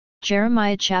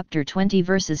Jeremiah chapter 20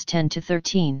 verses 10 to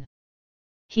 13.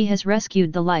 He has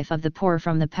rescued the life of the poor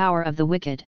from the power of the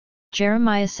wicked.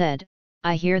 Jeremiah said,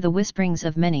 I hear the whisperings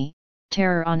of many,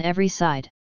 terror on every side.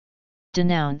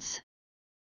 Denounce.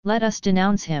 Let us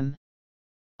denounce him.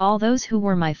 All those who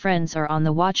were my friends are on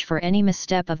the watch for any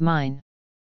misstep of mine.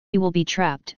 He will be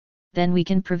trapped, then we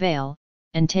can prevail,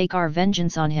 and take our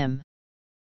vengeance on him.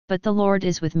 But the Lord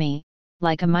is with me,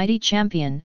 like a mighty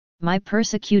champion, my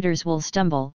persecutors will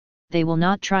stumble, they will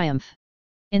not triumph.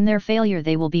 In their failure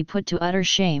they will be put to utter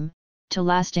shame, to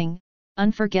lasting,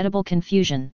 unforgettable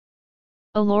confusion.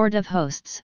 O Lord of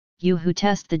hosts, you who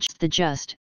test the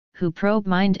just, who probe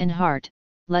mind and heart,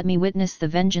 let me witness the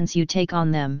vengeance you take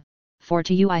on them, for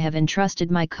to you I have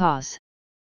entrusted my cause.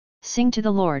 Sing to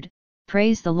the Lord,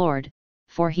 praise the Lord,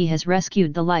 for he has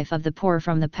rescued the life of the poor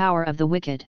from the power of the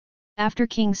wicked. After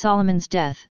King Solomon's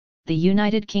death, the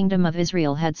United Kingdom of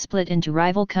Israel had split into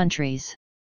rival countries.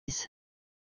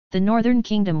 The northern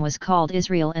kingdom was called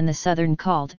Israel and the southern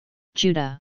called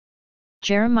Judah.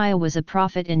 Jeremiah was a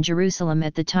prophet in Jerusalem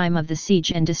at the time of the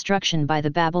siege and destruction by the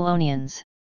Babylonians.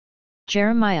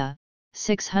 Jeremiah,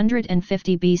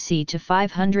 650 BC to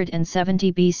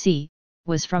 570 BC,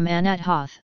 was from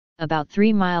Anathoth, about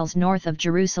 3 miles north of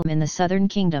Jerusalem in the southern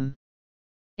kingdom.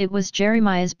 It was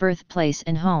Jeremiah's birthplace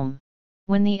and home.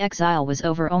 When the exile was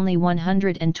over, only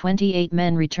 128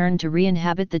 men returned to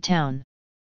re-inhabit the town.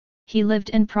 He lived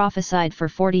and prophesied for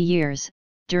 40 years,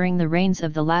 during the reigns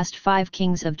of the last 5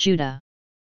 kings of Judah.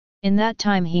 In that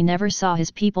time he never saw his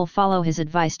people follow his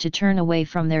advice to turn away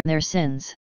from their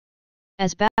sins.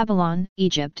 As Babylon,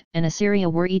 Egypt, and Assyria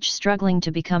were each struggling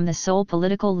to become the sole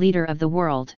political leader of the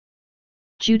world,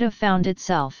 Judah found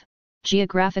itself,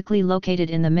 geographically located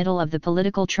in the middle of the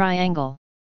political triangle.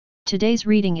 Today's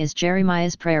reading is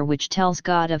Jeremiah's prayer, which tells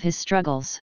God of his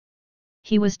struggles.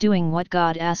 He was doing what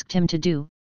God asked him to do.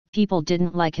 People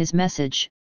didn't like his message,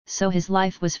 so his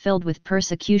life was filled with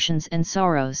persecutions and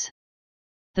sorrows.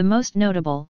 The most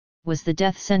notable was the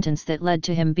death sentence that led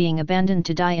to him being abandoned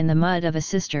to die in the mud of a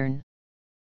cistern.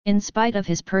 In spite of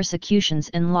his persecutions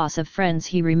and loss of friends,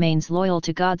 he remains loyal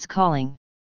to God's calling.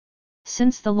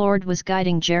 Since the Lord was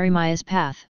guiding Jeremiah's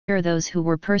path, those who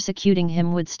were persecuting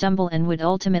him would stumble and would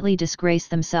ultimately disgrace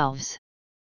themselves.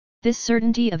 This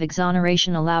certainty of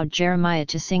exoneration allowed Jeremiah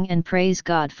to sing and praise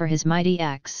God for his mighty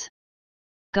acts.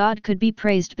 God could be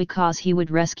praised because he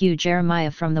would rescue Jeremiah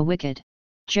from the wicked.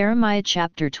 Jeremiah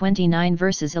chapter 29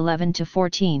 verses 11 to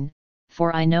 14,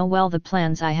 For I know well the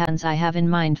plans I have in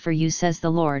mind for you, says the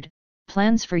Lord,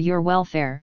 plans for your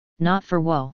welfare, not for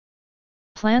woe.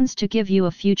 Plans to give you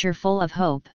a future full of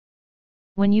hope.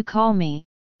 When you call me,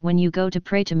 when you go to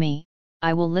pray to me,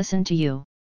 I will listen to you.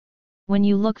 When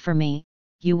you look for me,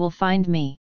 you will find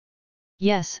me.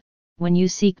 Yes, when you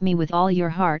seek me with all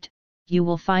your heart, you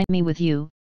will find me with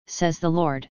you, says the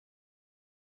Lord.